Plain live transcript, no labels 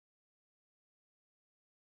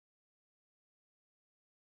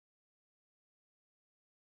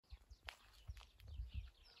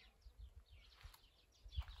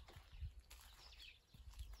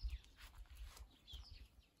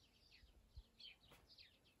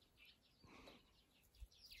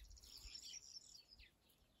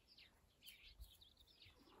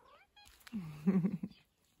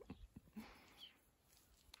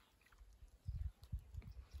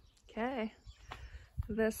Okay,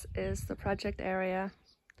 this is the project area.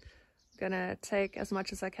 I'm gonna take as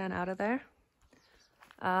much as I can out of there.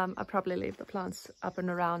 I'll probably leave the plants up and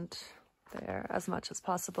around there as much as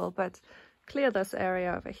possible, but clear this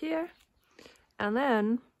area over here, and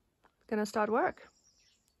then gonna start work.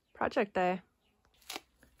 Project day.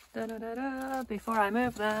 Da, da, da, da. Before I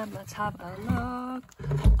move them, let's have a look.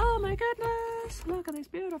 Oh my goodness, look at these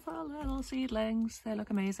beautiful little seedlings. They look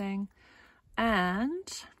amazing, and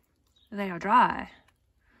they are dry.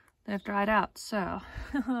 They've dried out, so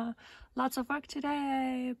lots of work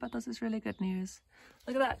today, but this is really good news.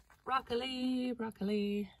 Look at that, broccoli,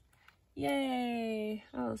 broccoli. Yay!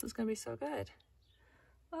 Oh, this is gonna be so good.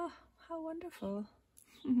 Oh, how wonderful.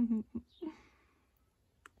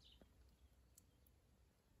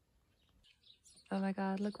 Oh my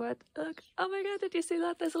god, look what, look, oh my god, did you see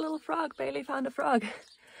that? There's a little frog. Bailey found a frog.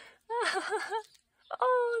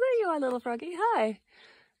 Oh, there you are, little froggy, hi.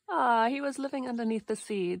 Ah, he was living underneath the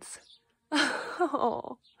seeds.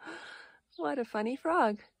 Oh, what a funny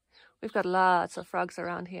frog. We've got lots of frogs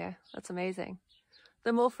around here. That's amazing.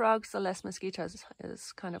 The more frogs, the less mosquitoes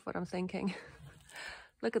is kind of what I'm thinking.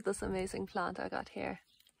 Look at this amazing plant I got here.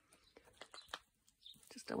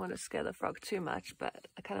 Just don't want to scare the frog too much, but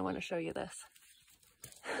I kind of want to show you this.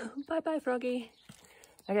 Bye-bye, froggy.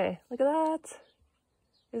 Okay, look at that.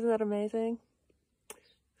 Isn't that amazing?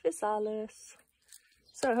 Physalis.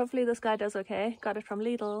 So hopefully this guy does okay. Got it from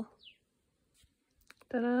Lidl.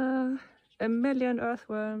 Ta-da! 1 million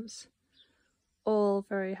earthworms. All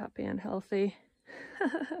very happy and healthy.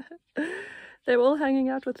 They're all hanging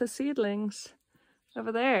out with the seedlings.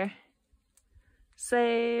 Over there.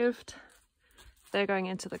 Saved. They're going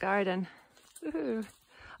into the garden. Woohoo!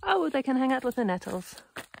 Oh, they can hang out with the nettles.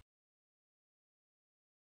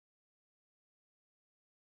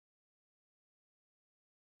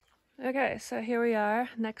 Okay, so here we are,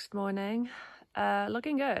 next morning.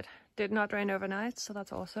 Looking good. Did not rain overnight, so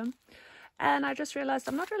that's awesome. And I just realized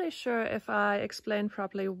I'm not really sure if I explained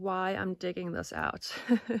properly why I'm digging this out.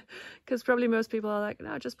 Because probably most people are like,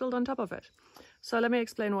 no, just build on top of it. So let me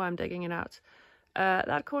explain why I'm digging it out.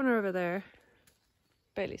 That corner over there,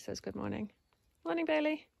 Bailey says good morning. Morning,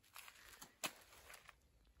 Bailey.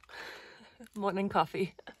 Morning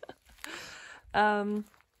coffee. So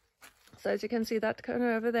as you can see, that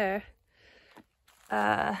corner over there,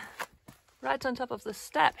 right on top of the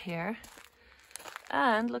step here,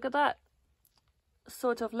 and look at that,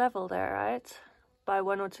 sort of level there, right, by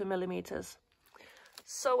 1 or 2 millimeters.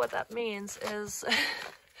 So what that means is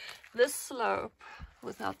this slope,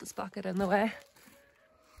 without this bucket in the way,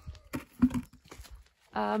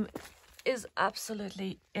 is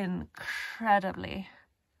absolutely incredibly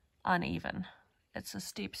uneven. It's a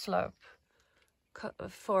steep slope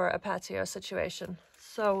for a patio situation.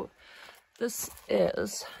 So this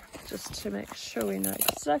is, just to make sure we know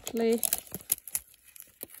exactly,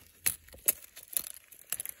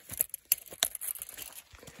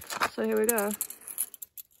 so here we go.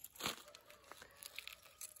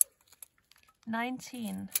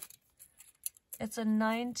 19. It's a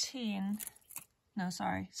 19. No,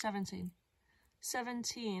 sorry, 17.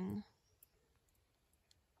 17.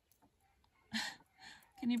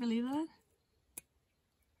 Can you believe that?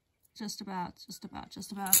 Just about.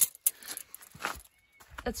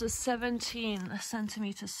 It's a 17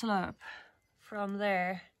 centimeter slope from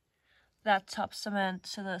there, that top cement,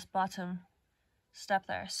 to this bottom step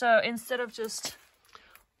there. So instead of just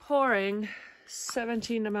pouring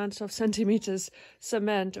 17 amounts of centimeters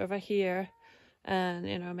cement over here and,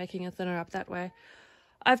 you know, making it thinner up that way,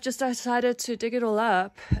 I've just decided to dig it all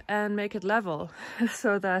up and make it level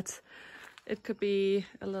so that it could be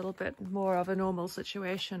a little bit more of a normal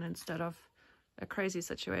situation instead of a crazy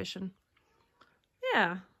situation.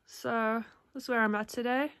 Yeah, so that's where I'm at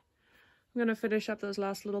today. I'm gonna finish up those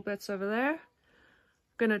last little bits over there.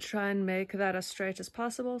 I'm gonna try and make that as straight as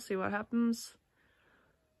possible, see what happens.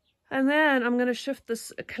 And then I'm gonna shift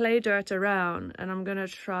this clay dirt around and I'm gonna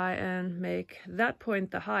try and make that point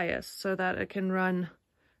the highest so that it can run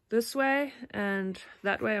this way, and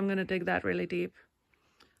that way I'm gonna dig that really deep.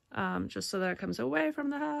 Just so that it comes away from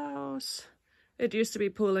the house. It used to be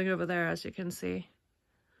pooling over there, as you can see.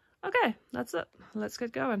 Okay, that's it. Let's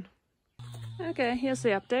get going. Okay, here's the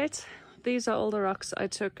update. These are all the rocks I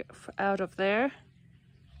took out of there.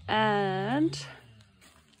 And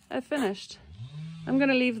I finished. I'm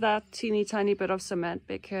gonna leave that teeny tiny bit of cement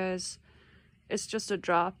because it's just a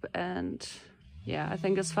drop, and yeah, I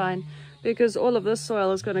think it's fine. Because all of this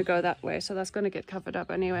soil is gonna go that way, so that's gonna get covered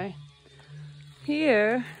up anyway.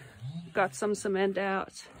 Here, got some cement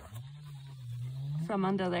out. from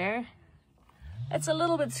under there. It's a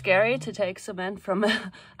little bit scary to take cement from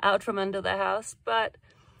out from under the house, but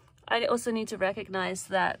I also need to recognize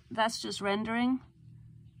that that's just rendering.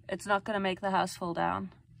 It's not going to make the house fall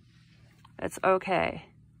down. It's okay.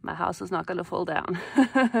 My house is not going to fall down.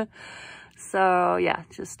 So yeah,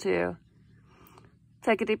 just to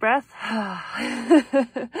take a deep breath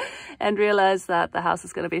and realize that the house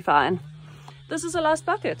is going to be fine. This is the last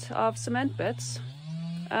bucket of cement bits.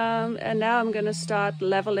 And now I'm going to start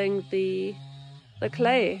leveling the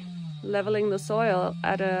clay, leveling the soil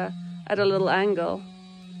at a little angle,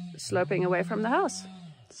 sloping away from the house.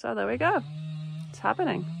 So there we go. It's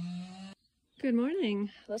happening. Good morning.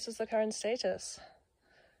 This is the current status.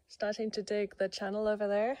 Starting to dig the channel over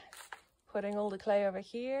there, putting all the clay over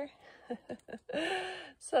here.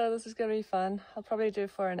 So this is going to be fun. I'll probably do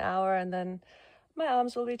it for an hour and then my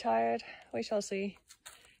arms will be tired. We shall see.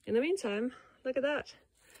 In the meantime, look at that.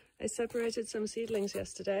 I separated some seedlings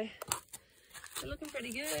yesterday. They're looking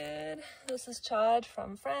pretty good. This is chard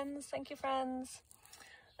from friends. Thank you, friends.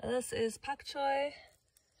 And this is pak choi.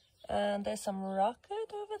 And there's some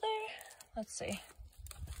rocket over there. Let's see.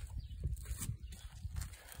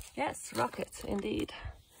 Yes, rocket indeed.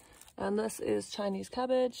 And this is Chinese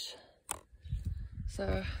cabbage.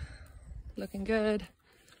 So looking good.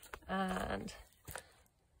 And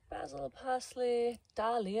basil, parsley,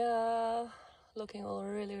 dahlia, looking all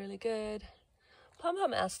really, really good.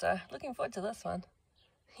 Pom-pom aster, looking forward to this one.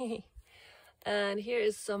 And here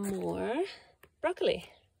is some more broccoli.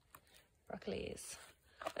 Broccolis.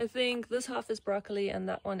 I think this half is broccoli and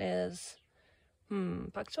that one is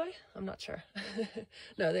pak choi? I'm not sure.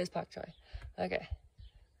 No, there's pak choi. Okay.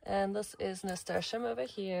 And this is nasturtium over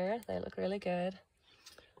here. They look really good.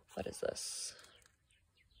 What is this?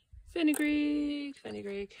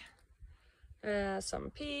 Fenugreek.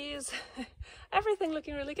 Some peas. Everything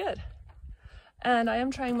looking really good. And I am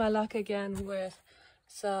trying my luck again with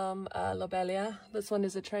some lobelia. This one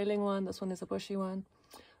is a trailing one. This one is a bushy one.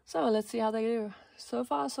 So let's see how they do. So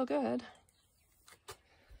far, so good.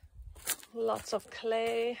 Lots of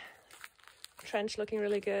clay. Trench looking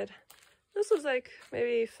really good. This was like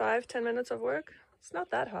maybe 5-10 minutes of work. It's not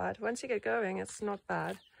that hard. Once you get going, it's not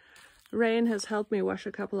bad. Rain has helped me wash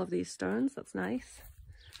a couple of these stones. That's nice.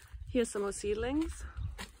 Here's some more seedlings.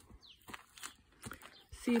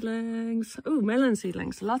 Seedlings. Oh, melon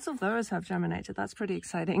seedlings. Lots of those have germinated. That's pretty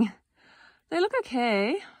exciting. They look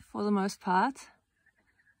okay for the most part.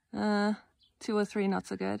 2 or 3 not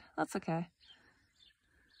so good. That's okay.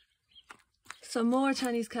 Some more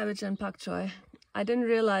Chinese cabbage and pak choi. I didn't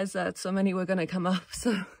realize that so many were going to come up,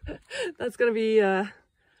 so that's going to be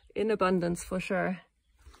in abundance for sure.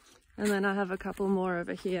 And then I have a couple more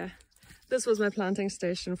over here. This was my planting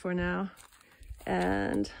station for now.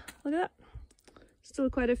 And look at that. Still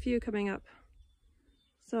quite a few coming up.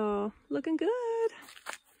 So looking good.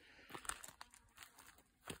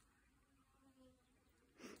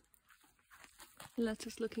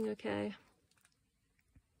 Lettuce looking okay.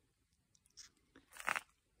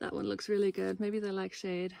 That one looks really good. Maybe they like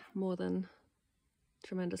shade more than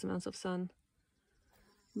tremendous amounts of sun.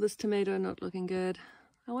 This tomato not looking good.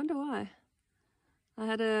 I wonder why. I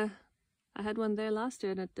had one there last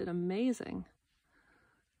year and it did amazing.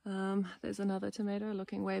 There's another tomato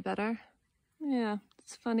looking way better. Yeah,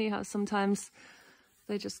 it's funny how sometimes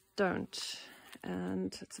they just don't,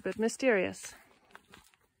 and it's a bit mysterious.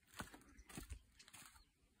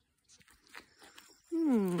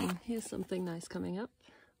 Here's something nice coming up.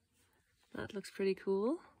 That looks pretty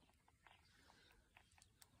cool.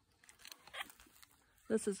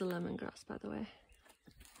 This is a lemongrass, by the way.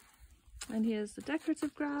 And here's the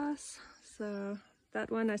decorative grass. So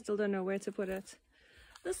that one, I still don't know where to put it.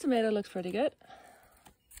 This tomato looks pretty good.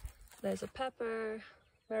 There's a pepper,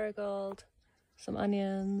 marigold, some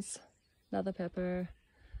onions, another pepper,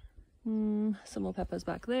 some more peppers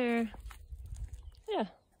back there. Yeah,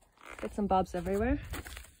 got some bulbs everywhere.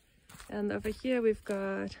 And over here we've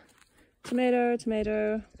got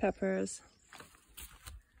tomato, peppers.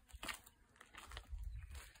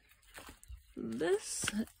 This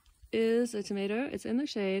is a tomato. It's in the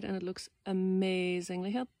shade and it looks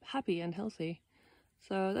amazingly happy and healthy.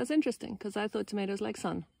 So that's interesting because I thought tomatoes like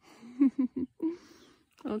sun.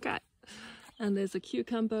 Okay. And there's a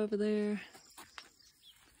cucumber over there.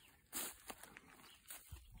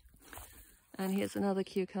 And here's another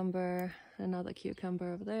cucumber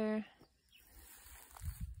over there.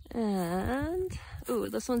 And, ooh,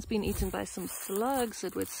 this one's been eaten by some slugs,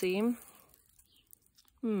 it would seem.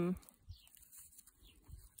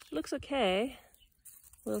 Looks okay.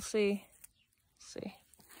 We'll see. See.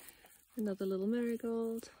 Another little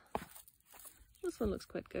marigold. This one looks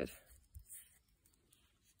quite good.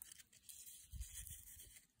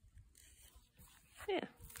 Yeah.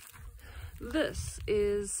 This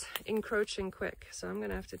is encroaching quick, so I'm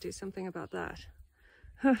gonna have to do something about that.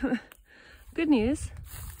 Good news.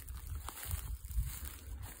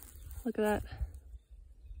 Look at that.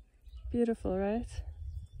 Beautiful, right?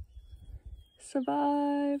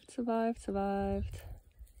 Survived, survived, survived.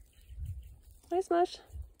 Nice mush.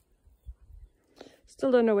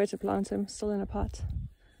 Still don't know where to plant him, still in a pot.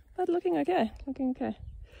 But looking okay, looking okay.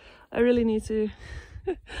 I really need to,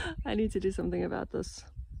 I need to do something about this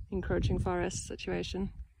encroaching forest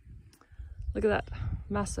situation. Look at that,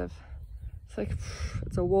 massive. It's like,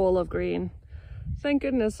 it's a wall of green. Thank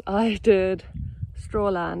goodness I did straw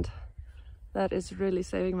land. That is really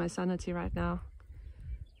saving my sanity right now.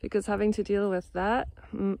 Because having to deal with that,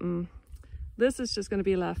 this is just gonna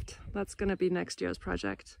be left. That's gonna be next year's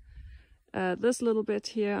project. This little bit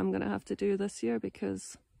here I'm gonna have to do this year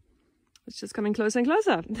because it's just coming closer and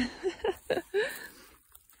closer.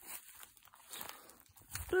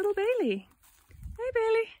 Little Bailey. Hey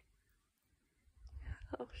Bailey.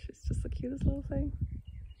 Oh, she's just the cutest little thing.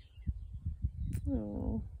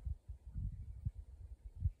 Oh.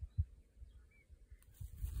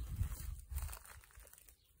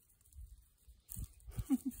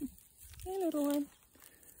 Hey little one.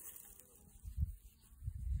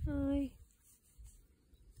 Hi.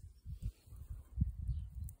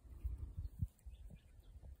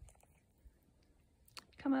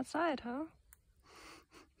 Come outside, huh?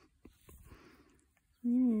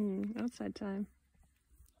 Outside time.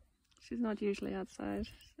 She's not usually outside.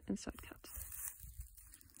 Inside cat.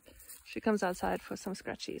 She comes outside for some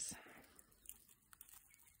scratchies.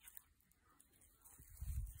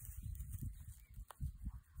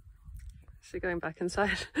 Is she going back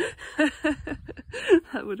inside?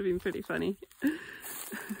 That would have been pretty funny.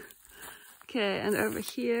 Okay, and over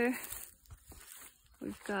here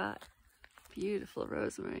we've got beautiful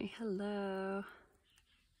rosemary. Hello.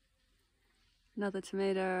 Another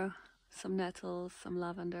tomato, some nettles, some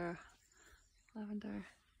lavender,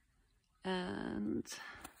 and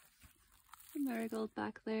a marigold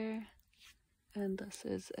back there. And this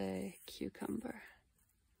is a cucumber.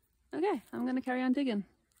 Okay, I'm gonna carry on digging.